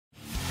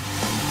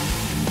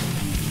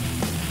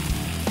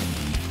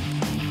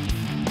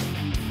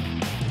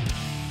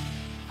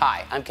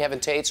Hi, I'm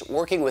Kevin Tetz,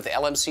 working with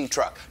LMC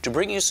Truck to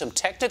bring you some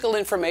technical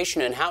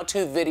information and how-to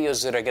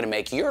videos that are going to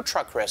make your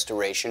truck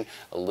restoration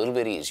a little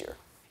bit easier.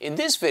 In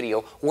this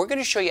video, we're going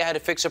to show you how to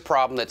fix a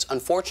problem that's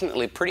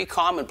unfortunately pretty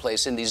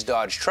commonplace in these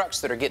Dodge trucks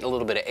that are getting a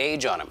little bit of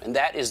age on them, and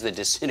that is the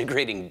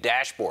disintegrating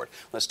dashboard.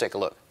 Let's take a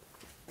look.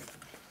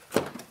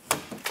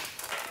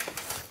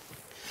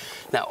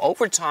 Now,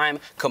 over time,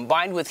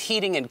 combined with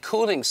heating and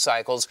cooling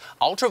cycles,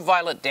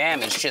 ultraviolet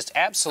damage just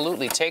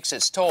absolutely takes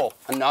its toll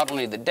on not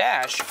only the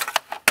dash,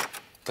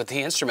 but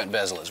the instrument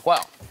bezel as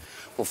well.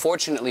 Well,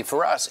 fortunately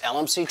for us,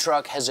 LMC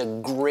Truck has a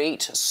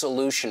great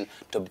solution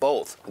to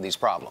both of these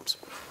problems.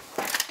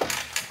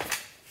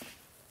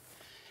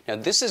 Now,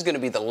 this is going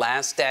to be the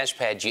last dash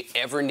pad you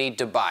ever need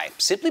to buy,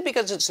 simply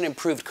because it's an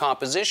improved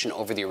composition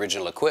over the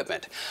original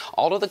equipment.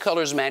 All of the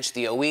colors match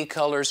the OE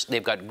colors,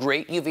 they've got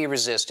great UV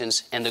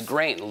resistance, and the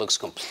grain looks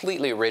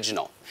completely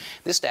original.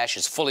 This dash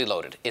is fully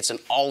loaded. It's an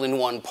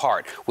all-in-one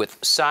part with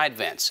side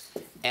vents,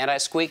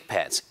 anti-squeak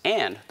pads,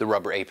 and the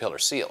rubber A-pillar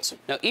seals.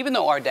 Now, even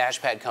though our dash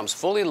pad comes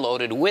fully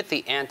loaded with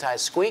the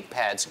anti-squeak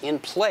pads in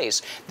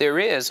place, there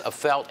is a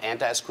felt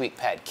anti-squeak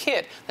pad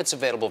kit that's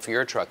available for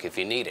your truck if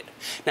you need it.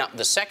 Now,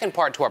 the second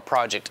part to our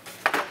project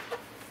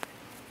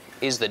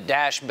is the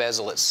dash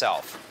bezel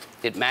itself.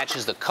 It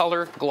matches the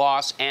color,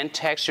 gloss, and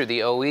texture of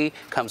the OE,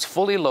 comes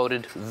fully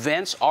loaded,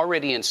 vents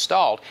already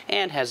installed,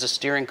 and has a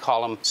steering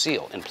column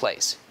seal in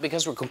place.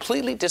 Because we're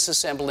completely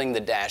disassembling the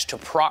dash to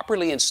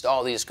properly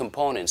install these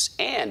components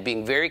and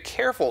being very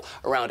careful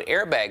around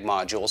airbag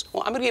modules,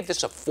 well, I'm going to give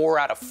this a 4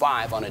 out of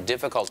 5 on a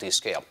difficulty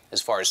scale.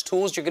 As far as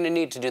tools you're going to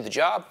need to do the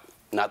job,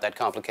 not that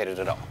complicated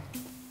at all.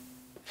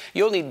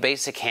 You'll need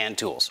basic hand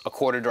tools, a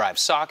quarter drive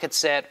socket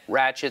set,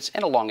 ratchets,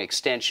 and a long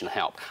extension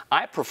help.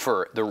 I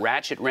prefer the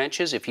ratchet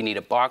wrenches if you need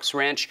a box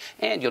wrench,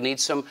 and you'll need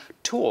some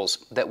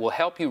tools that will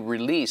help you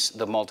release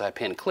the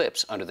multi-pin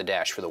clips under the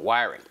dash for the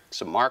wiring.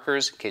 Some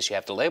markers in case you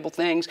have to label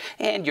things,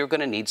 and you're going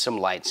to need some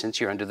lights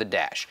since you're under the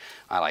dash.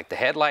 I like the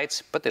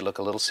headlights, but they look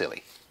a little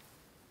silly.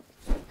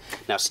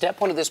 Now, step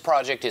one of this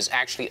project is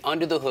actually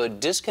under the hood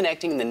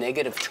disconnecting the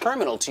negative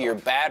terminal to your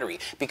battery,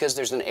 because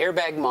there's an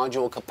airbag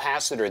module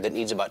capacitor that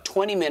needs about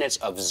 20 minutes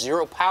of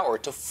zero power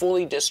to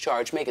fully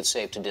discharge, make it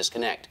safe to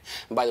disconnect.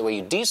 And by the way,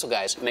 you diesel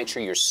guys, make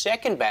sure your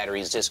second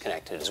battery is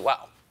disconnected as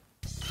well.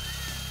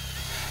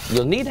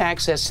 You'll need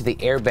access to the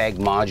airbag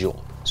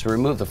module, so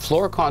remove the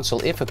floor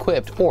console if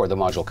equipped or the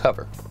module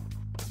cover.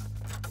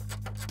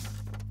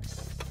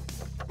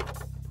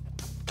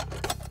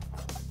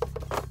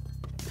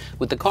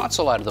 With the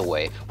console out of the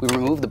way, we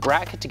remove the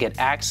bracket to get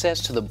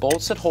access to the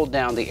bolts that hold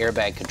down the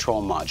airbag control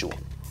module.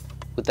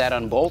 With that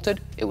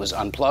unbolted, it was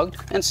unplugged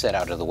and set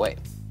out of the way.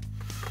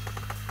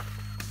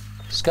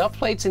 Scuff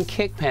plates and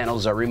kick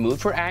panels are removed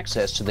for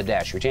access to the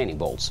dash retaining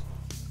bolts.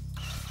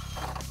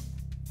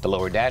 The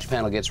lower dash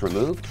panel gets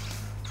removed.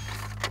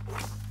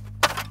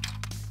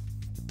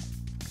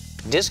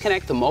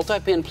 Disconnect the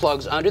multi-pin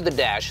plugs under the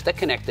dash that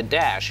connect the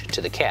dash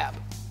to the cab.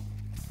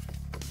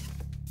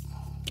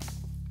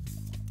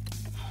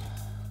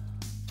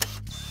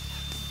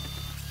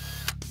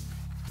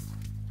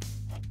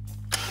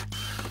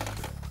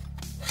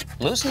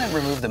 Loosen and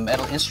remove the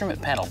metal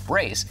instrument panel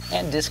brace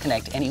and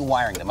disconnect any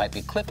wiring that might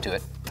be clipped to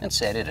it and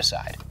set it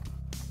aside.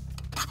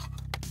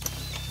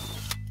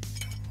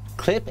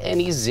 Clip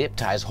any zip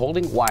ties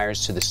holding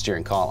wires to the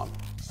steering column.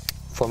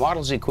 For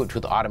models equipped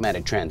with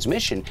automatic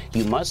transmission,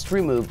 you must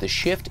remove the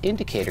shift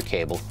indicator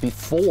cable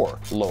before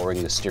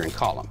lowering the steering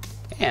column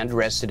and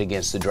rest it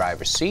against the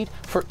driver's seat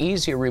for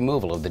easier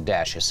removal of the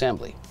dash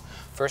assembly.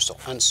 First,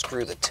 I'll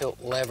unscrew the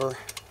tilt lever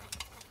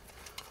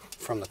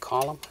from the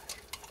column.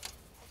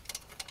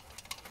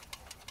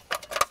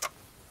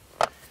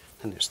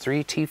 And there's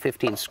 3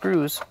 T15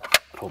 screws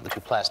that hold the 2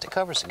 plastic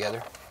covers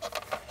together.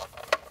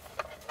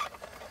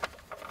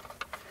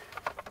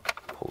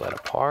 Pull that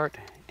apart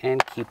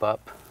and keep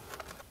up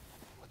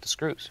with the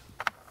screws.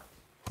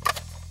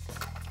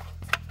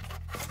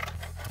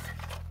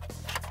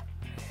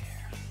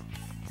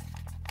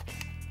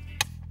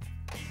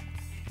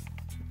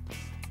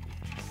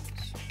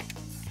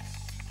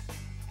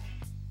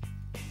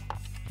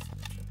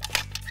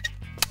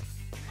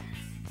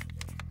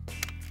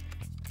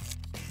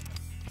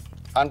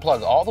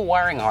 Unplug all the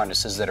wiring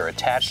harnesses that are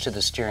attached to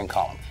the steering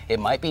column. It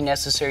might be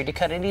necessary to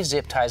cut any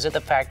zip ties that the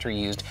factory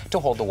used to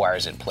hold the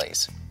wires in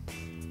place.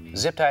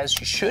 Zip ties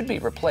should be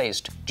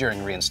replaced during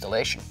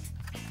reinstallation.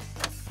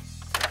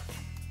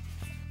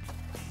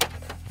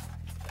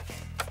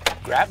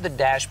 Grab the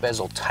dash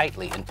bezel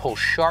tightly and pull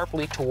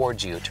sharply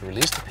towards you to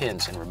release the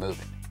pins and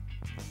remove it.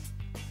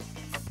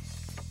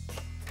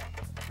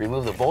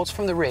 Remove the bolts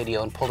from the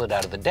radio and pull it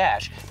out of the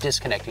dash,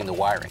 disconnecting the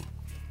wiring.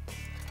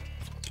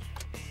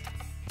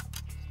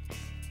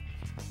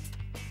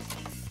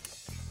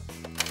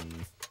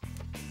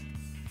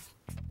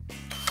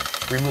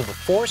 Remove the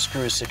 4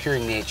 screws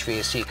securing the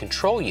HVAC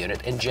control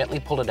unit and gently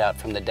pull it out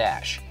from the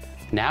dash.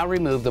 Now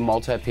remove the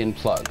multi-pin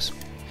plugs,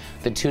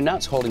 the 2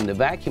 nuts holding the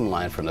vacuum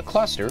line from the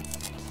cluster,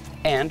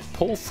 and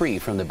pull free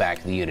from the back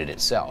of the unit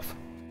itself.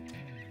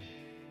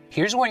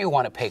 Here's where you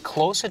want to pay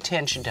close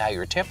attention to how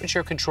your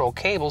temperature control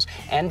cables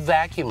and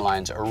vacuum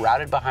lines are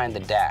routed behind the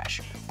dash.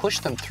 Push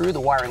them through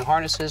the wiring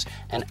harnesses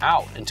and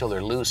out until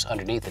they're loose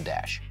underneath the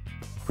dash.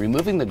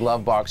 Removing the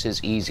glove box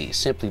is easy.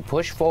 Simply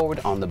push forward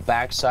on the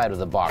back side of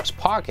the box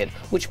pocket,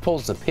 which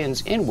pulls the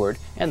pins inward,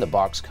 and the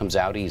box comes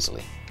out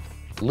easily.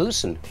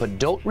 Loosen, but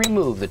don't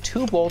remove the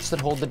 2 bolts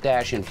that hold the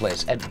dash in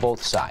place at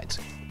both sides.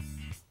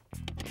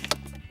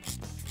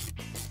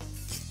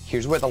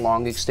 Here's where the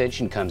long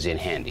extension comes in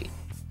handy.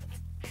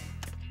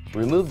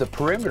 Remove the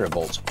perimeter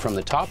bolts from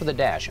the top of the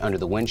dash under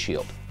the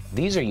windshield.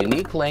 These are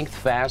unique length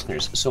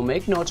fasteners, so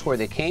make notes where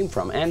they came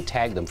from and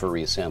tag them for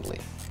reassembly.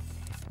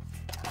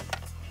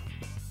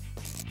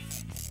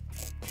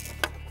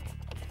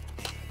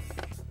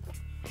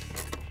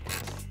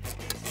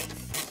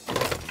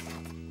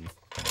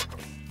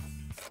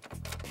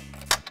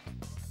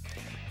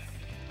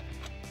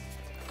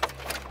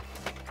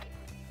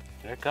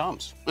 There it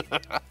comes.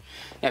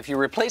 Now, if you're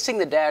replacing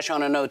the dash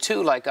on an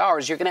O2 like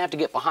ours, you're going to have to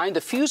get behind the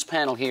fuse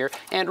panel here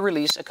and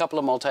release a couple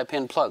of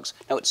multi-pin plugs.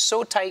 Now, it's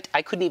so tight,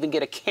 I couldn't even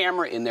get a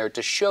camera in there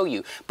to show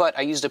you, but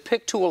I used a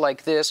pick tool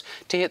like this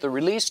to hit the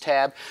release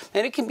tab,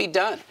 and it can be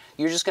done.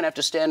 You're just going to have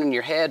to stand on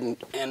your head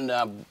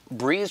and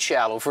breathe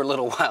shallow for a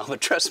little while, but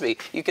trust me,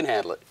 you can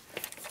handle it.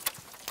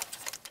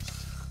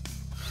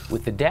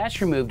 With the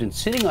dash removed and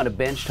sitting on a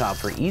bench top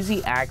for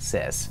easy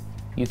access,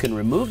 you can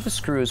remove the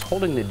screws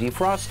holding the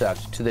defrost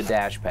duct to the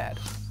dash pad.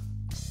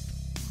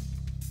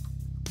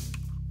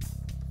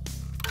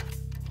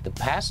 The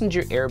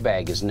passenger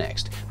airbag is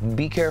next.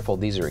 Be careful,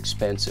 these are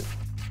expensive.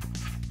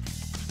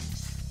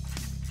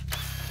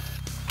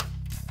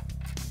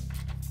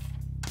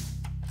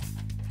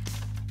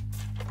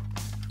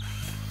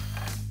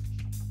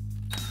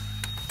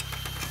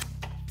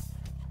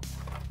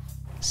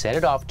 Set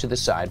it off to the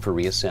side for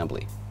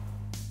reassembly.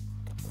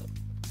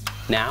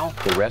 Now,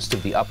 the rest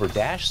of the upper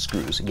dash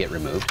screws get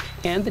removed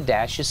and the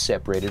dash is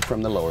separated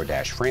from the lower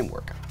dash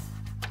framework.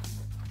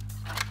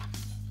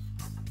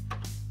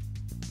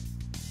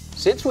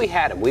 Since we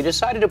had them, we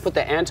decided to put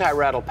the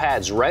anti-rattle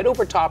pads right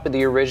over top of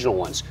the original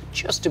ones,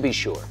 just to be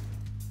sure.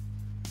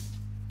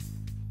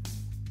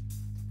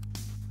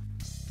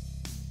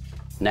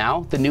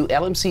 Now, the new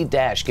LMC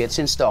dash gets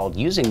installed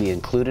using the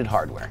included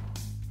hardware.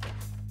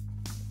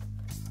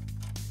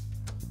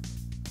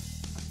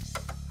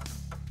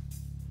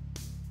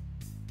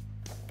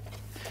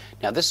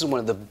 Now, this is one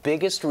of the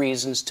biggest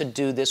reasons to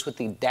do this with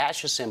the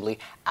dash assembly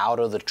out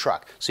of the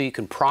truck, so you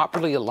can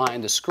properly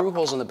align the screw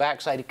holes on the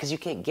backside because you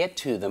can't get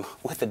to them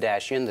with the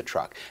dash in the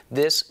truck.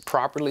 This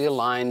properly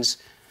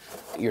aligns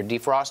your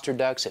defroster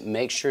ducts. It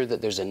makes sure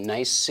that there's a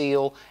nice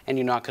seal and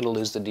you're not going to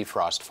lose the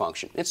defrost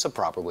function. It's the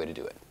proper way to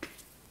do it.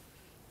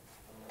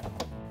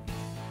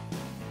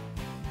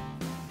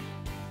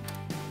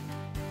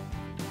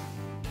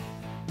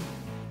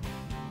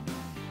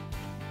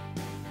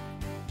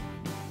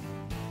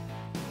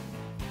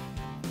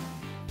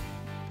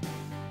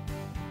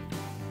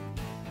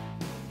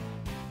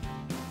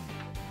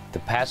 The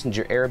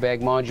passenger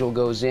airbag module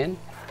goes in,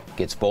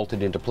 gets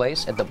bolted into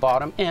place at the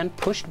bottom and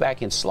pushed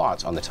back in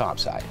slots on the top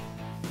side.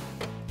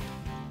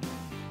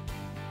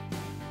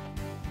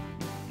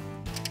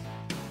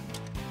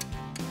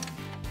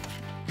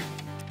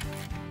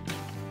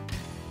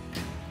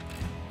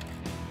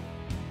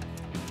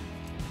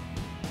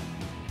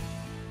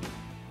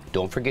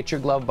 Don't forget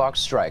your glove box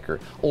striker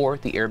or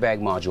the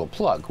airbag module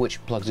plug,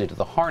 which plugs into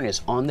the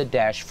harness on the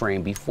dash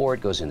frame before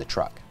it goes in the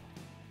truck.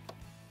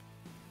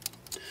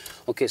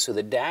 Okay, so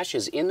the dash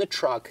is in the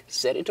truck,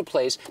 set into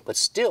place, but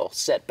still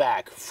set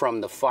back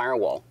from the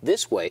firewall.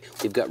 This way,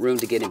 we've got room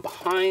to get in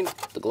behind,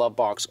 the glove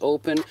box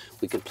open.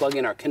 We can plug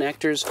in our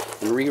connectors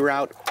and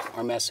reroute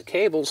our mess of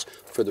cables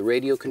for the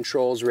radio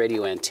controls,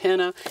 radio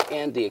antenna,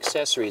 and the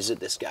accessories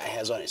that this guy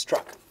has on his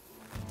truck.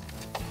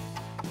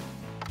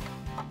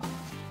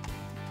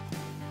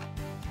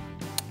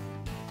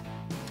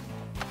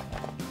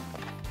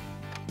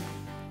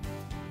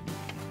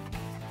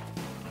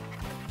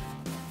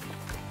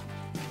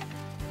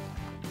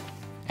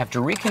 After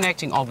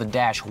reconnecting all the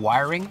dash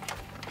wiring,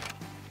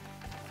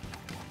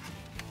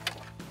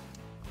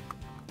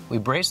 we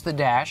braced the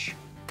dash,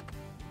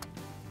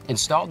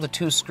 installed the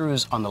 2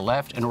 screws on the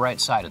left and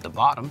right side at the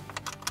bottom,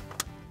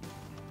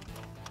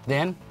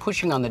 then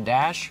pushing on the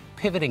dash,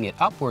 pivoting it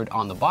upward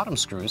on the bottom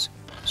screws,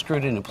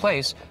 screwed it into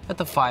place at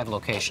the 5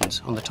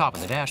 locations on the top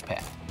of the dash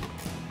pad.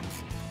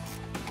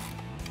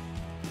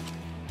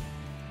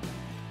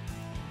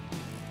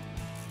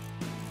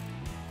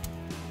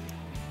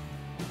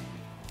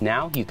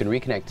 Now you can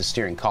reconnect the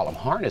steering column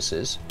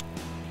harnesses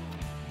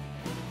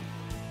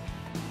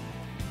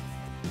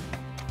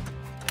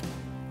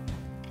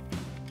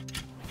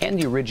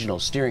and the original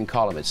steering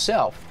column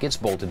itself gets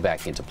bolted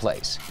back into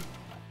place.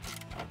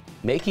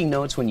 Making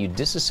notes when you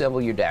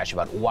disassemble your dash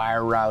about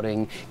wire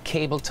routing,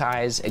 cable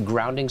ties,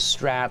 grounding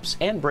straps,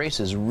 and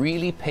braces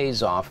really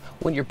pays off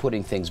when you're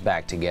putting things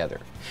back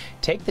together.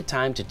 Take the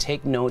time to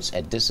take notes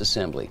at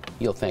disassembly.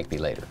 You'll thank me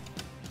later.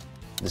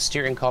 The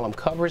steering column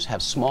covers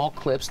have small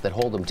clips that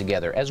hold them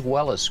together as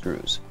well as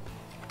screws.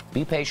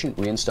 Be patient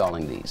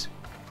reinstalling these.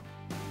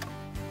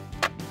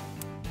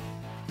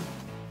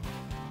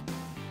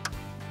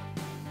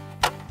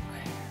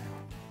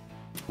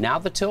 Now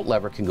the tilt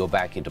lever can go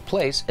back into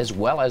place, as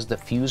well as the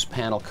fuse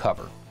panel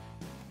cover.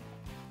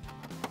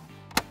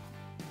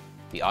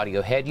 The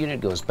audio head unit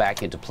goes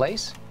back into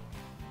place,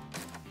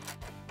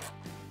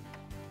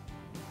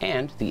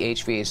 and the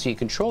HVAC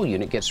control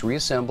unit gets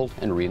reassembled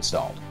and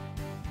reinstalled.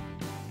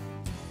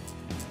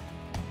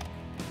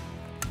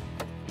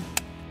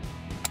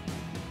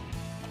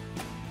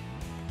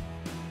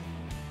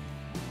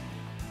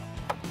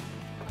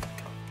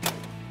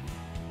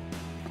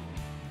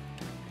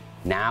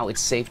 Now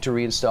it's safe to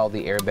reinstall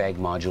the airbag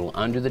module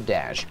under the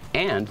dash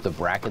and the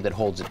bracket that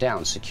holds it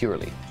down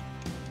securely.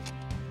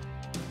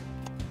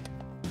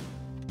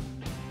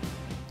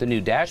 The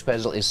new dash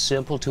bezel is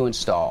simple to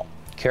install.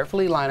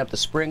 Carefully line up the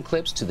spring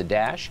clips to the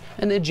dash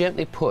and then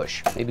gently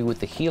push, maybe with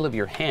the heel of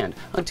your hand,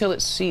 until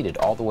it's seated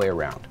all the way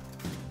around.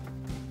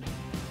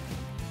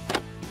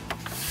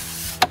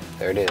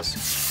 There it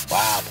is.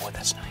 Wow, boy,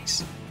 that's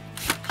nice.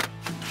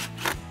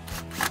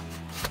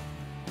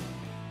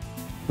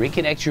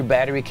 Reconnect your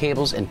battery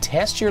cables and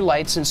test your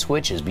lights and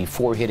switches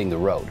before hitting the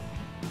road.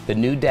 The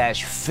new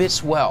dash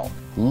fits well,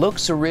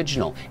 looks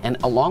original, and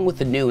along with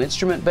the new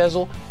instrument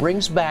bezel,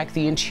 brings back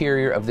the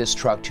interior of this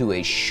truck to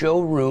a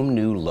showroom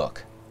new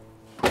look.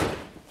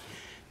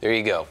 There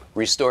you go.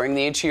 Restoring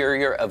the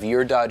interior of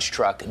your Dodge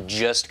truck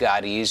just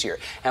got easier.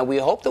 And we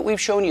hope that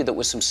we've shown you that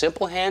with some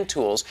simple hand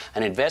tools,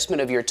 an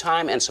investment of your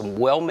time, and some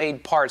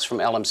well-made parts from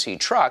LMC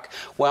Truck,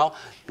 well,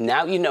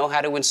 now you know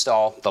how to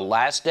install the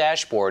last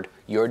dashboard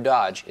your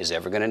Dodge is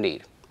ever going to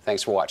need.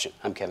 Thanks for watching.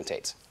 I'm Kevin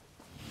Tetz.